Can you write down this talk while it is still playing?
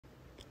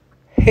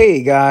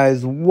Hey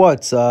guys,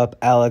 what's up?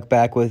 Alec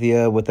back with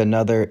you with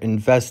another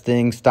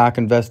stock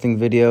investing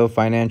video,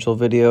 financial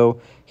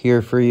video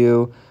here for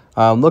you.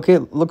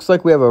 Looks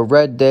like we have a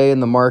red day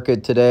in the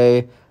market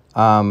today,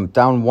 down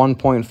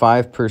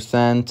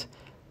 1.5%,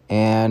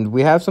 and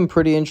we have some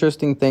pretty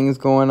interesting things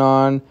going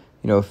on.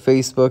 You know,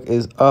 Facebook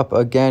is up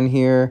again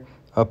here,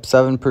 up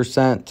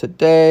 7%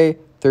 today,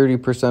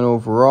 30%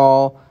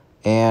 overall,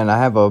 and I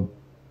have a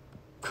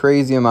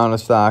crazy amount of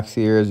stocks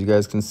here, as you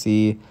guys can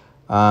see.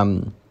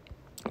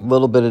 A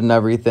little bit in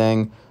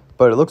everything,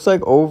 but it looks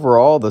like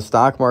overall the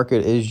stock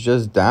market is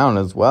just down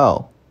as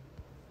well.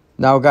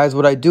 Now guys,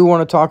 what I do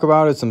want to talk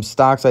about is some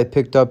stocks I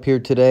picked up here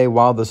today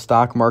while the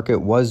stock market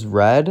was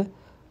red.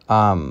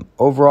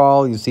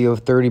 Overall, you see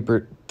of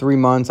 3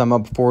 months, I'm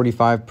up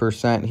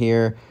 45%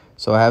 here,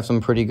 so I have some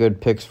pretty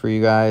good picks for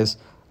you guys.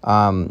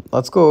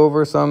 Let's go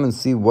over some and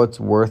see what's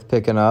worth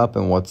picking up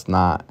and what's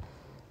not.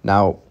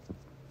 Now,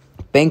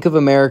 Bank of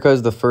America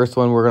is the first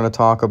one we're going to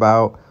talk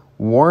about.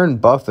 Warren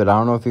Buffett, I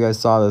don't know if you guys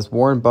saw this.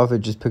 Warren Buffett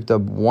just picked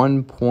up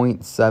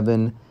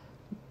 $1.7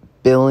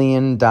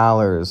 billion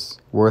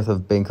worth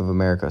of Bank of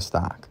America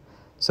stock.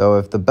 So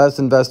if the best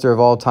investor of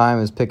all time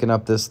is picking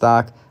up this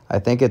stock, I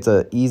think it's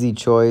an easy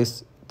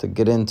choice to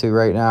get into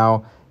right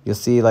now. You'll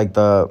see like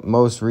the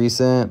most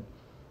recent,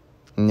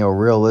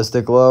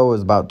 realistic low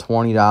was about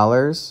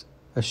 $20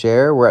 a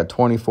share. We're at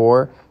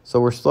 24,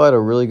 so we're still at a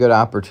really good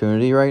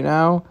opportunity right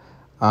now.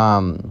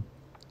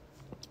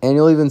 And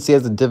you'll even see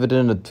as a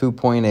dividend of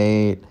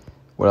 2.8.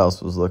 What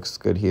else looks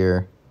good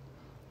here?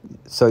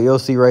 So you'll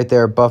see right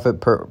there,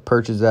 Buffett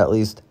purchased at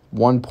least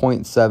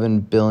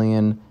 $1.7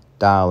 billion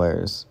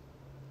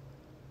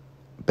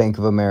Bank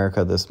of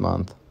America this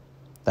month.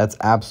 That's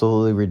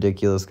absolutely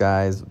ridiculous,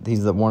 guys.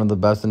 He's one of the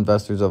best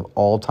investors of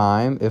all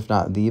time, if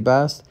not the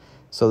best.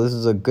 So this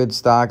is a good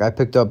stock. I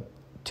picked up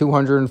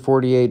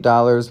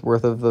 $248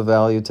 worth of the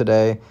value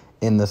today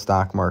in the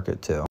stock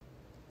market too.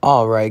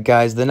 All right,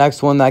 guys, the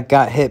next one that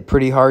got hit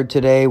pretty hard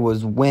today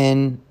was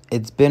Wynn.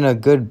 It's been a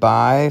good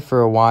buy for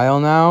a while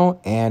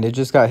now, and it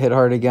just got hit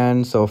hard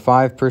again, so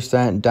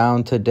 5%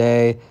 down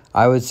today.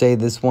 I would say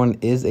this one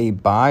is a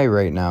buy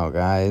right now,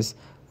 guys.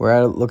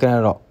 We're looking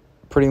at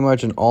pretty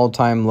much an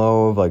all-time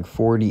low of like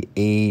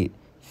 $48,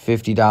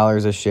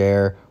 $50 a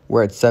share.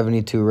 We're at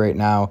 72 right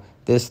now.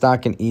 This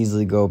stock can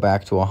easily go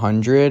back to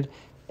 100. It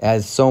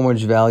has so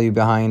much value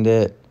behind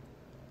it.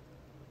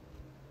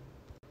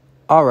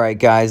 All right,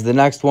 guys, the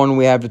next one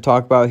we have to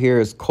talk about here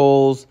is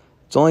Kohl's.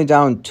 It's only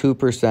down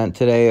 2%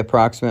 today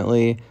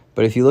approximately,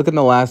 but if you look in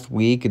the last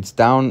week, it's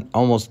down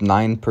almost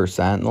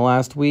 9% in the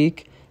last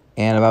week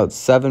and about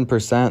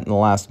 7% in the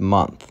last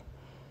month.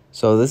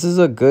 So this is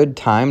a good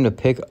time to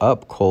pick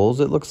up Kohl's,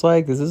 it looks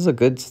like. This is a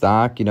good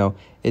stock. It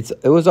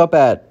was up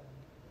at,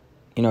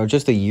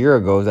 just a year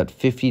ago, it was at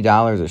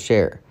 $50 a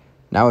share.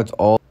 Now it's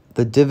all,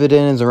 the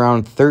dividend is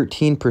around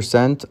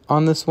 13%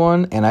 on this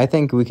one, and I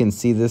think we can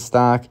see this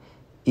stock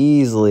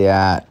easily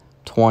at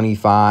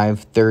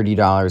 $25,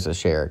 $30 a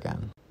share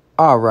again.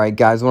 All right,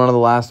 guys, one of the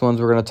last ones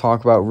we're going to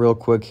talk about real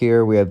quick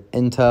here. We have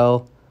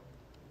Intel,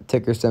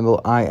 ticker symbol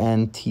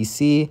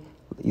INTC.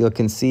 You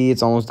can see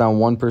it's almost down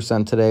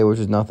 1% today, which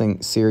is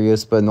nothing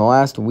serious. But in the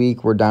last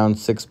week, we're down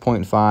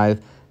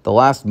 6.5%. The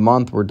last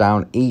month, we're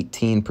down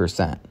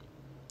 18%,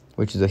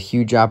 which is a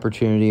huge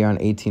opportunity on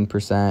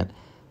 18%.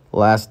 The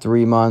last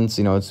 3 months,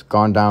 it's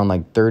gone down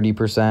like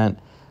 30%.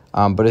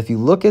 But if you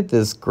look at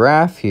this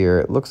graph here,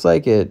 it looks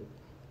like it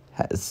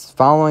is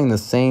following the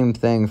same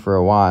thing for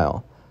a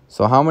while.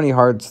 So how many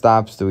hard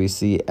stops do we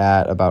see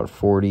at about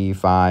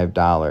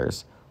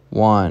 $45?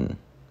 1,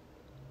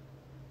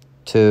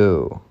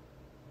 2,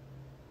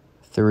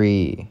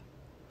 3,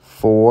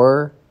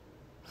 4,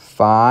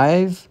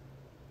 5.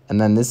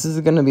 And then this is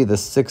going to be the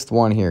 6th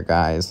one here,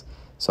 guys.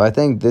 So I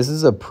think this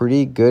is a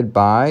pretty good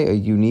buy, a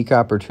unique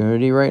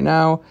opportunity right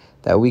now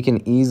that we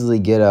can easily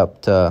get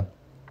up to,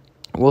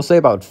 we'll say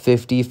about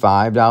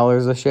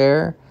 $55 a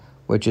share,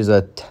 which is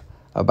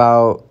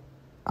about,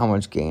 how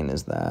much gain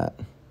is that?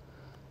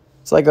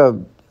 It's like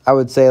I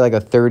would say like a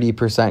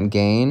 30%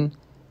 gain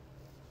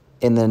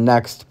in the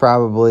next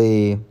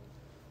probably,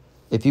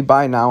 if you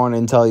buy now on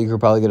Intel, you could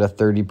probably get a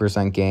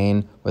 30%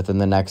 gain within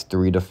the next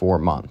 3 to 4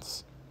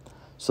 months.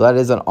 So that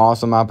is an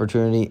awesome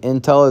opportunity.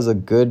 Intel is a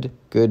good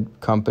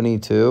company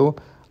too.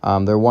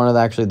 They're one of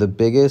actually the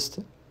biggest,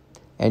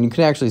 and you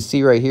can actually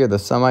see right here the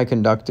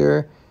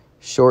semiconductor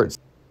short.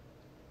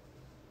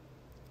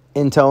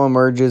 Intel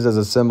emerges as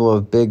a symbol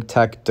of big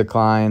tech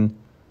decline.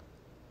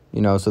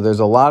 So there's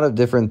a lot of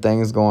different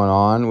things going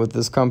on with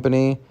this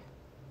company.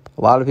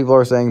 A lot of people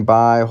are saying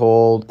buy,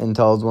 hold.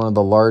 Intel is one of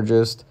the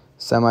largest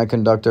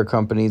semiconductor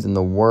companies in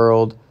the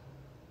world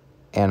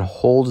and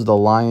holds the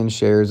lion's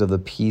shares of the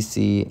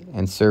PC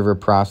and server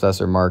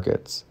processor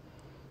markets.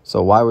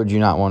 So why would you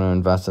not want to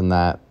invest in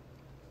that?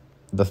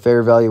 The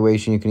fair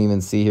valuation you can even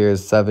see here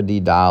is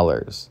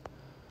 $70,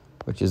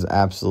 which is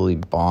absolutely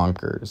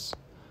bonkers.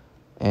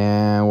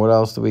 And what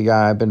else do we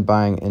got? I've been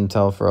buying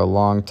Intel for a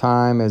long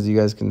time. As you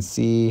guys can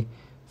see,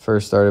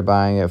 first started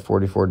buying at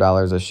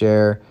 $44 a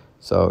share.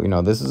 So,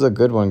 this is a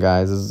good one,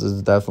 guys. This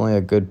is definitely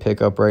a good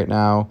pickup right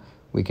now.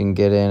 We can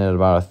get in at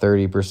about a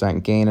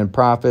 30% gain in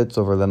profits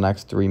over the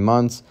next 3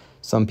 months.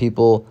 Some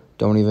people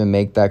don't even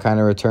make that kind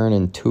of return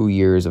in 2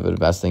 years of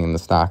investing in the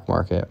stock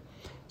market.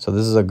 So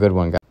this is a good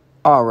one, guys.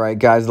 All right,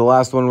 guys, the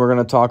last one we're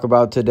going to talk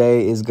about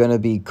today is going to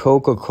be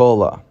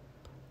Coca-Cola.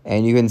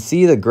 And you can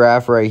see the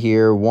graph right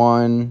here,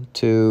 1,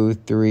 2,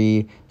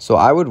 3. So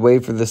I would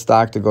wait for the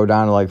stock to go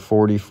down to like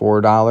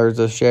 $44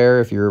 a share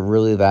if you're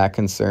really that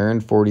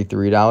concerned,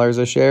 $43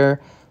 a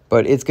share.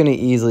 But it's going to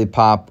easily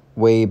pop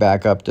way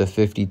back up to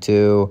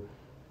 52.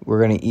 We're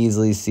going to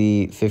easily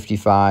see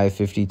 55,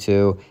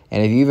 52.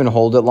 And if you even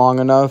hold it long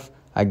enough,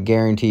 I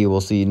guarantee you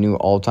will see new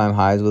all-time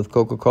highs with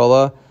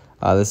Coca-Cola.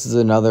 This is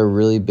another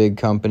really big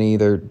company.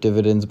 Their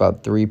dividend's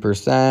about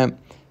 3%.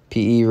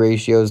 PE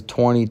ratio is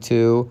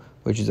 22,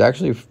 which is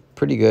actually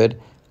pretty good.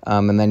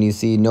 And then you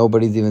see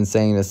nobody's even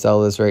saying to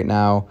sell this right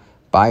now.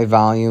 By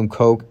volume,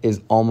 Coke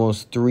is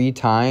almost 3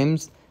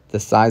 times the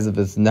size of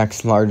its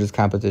next largest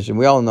competition.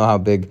 We all know how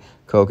big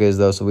Coke is,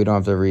 though, so we don't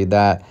have to read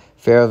that.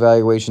 Fair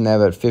valuation, they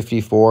have at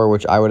 54,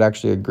 which I would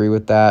actually agree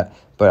with that,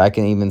 but I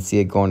can even see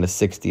it going to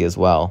 60 as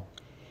well.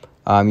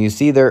 You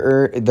see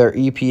their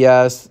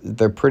EPS,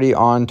 they're pretty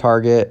on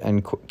target,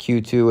 and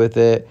Q2 with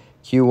it.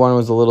 Q1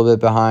 was a little bit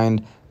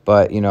behind,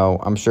 but,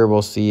 I'm sure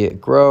we'll see it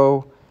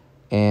grow.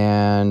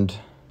 And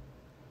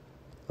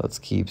let's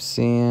keep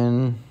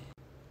seeing.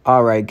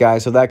 All right,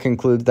 guys, so that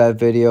concludes that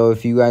video.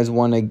 If you guys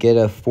want to get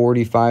a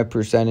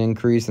 45%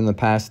 increase in the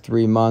past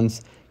 3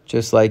 months,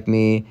 just like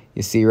me,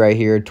 you see right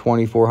here,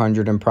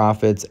 2,400 in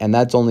profits, and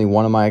that's only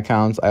one of my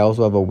accounts. I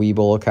also have a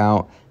Webull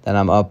account that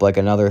I'm up like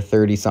another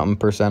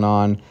 30-something%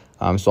 on.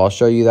 So I'll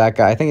show you that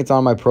guy. I think it's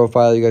on my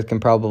profile. You guys can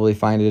probably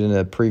find it in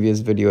a previous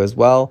video as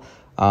well.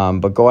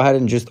 But go ahead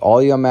and all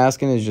I'm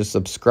asking is just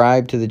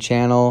subscribe to the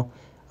channel.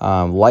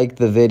 Like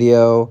the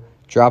video,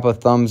 drop a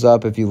thumbs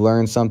up if you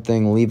learned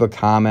something, leave a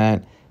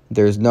comment.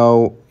 There's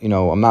no,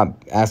 I'm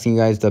not asking you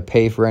guys to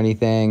pay for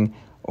anything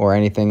or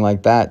anything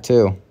like that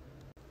too.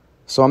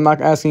 So I'm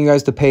not asking you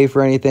guys to pay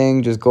for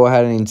anything. Just go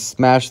ahead and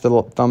smash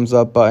the thumbs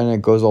up button.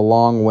 It goes a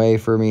long way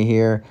for me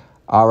here.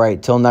 All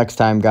right, till next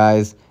time,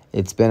 guys.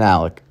 It's been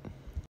Alec.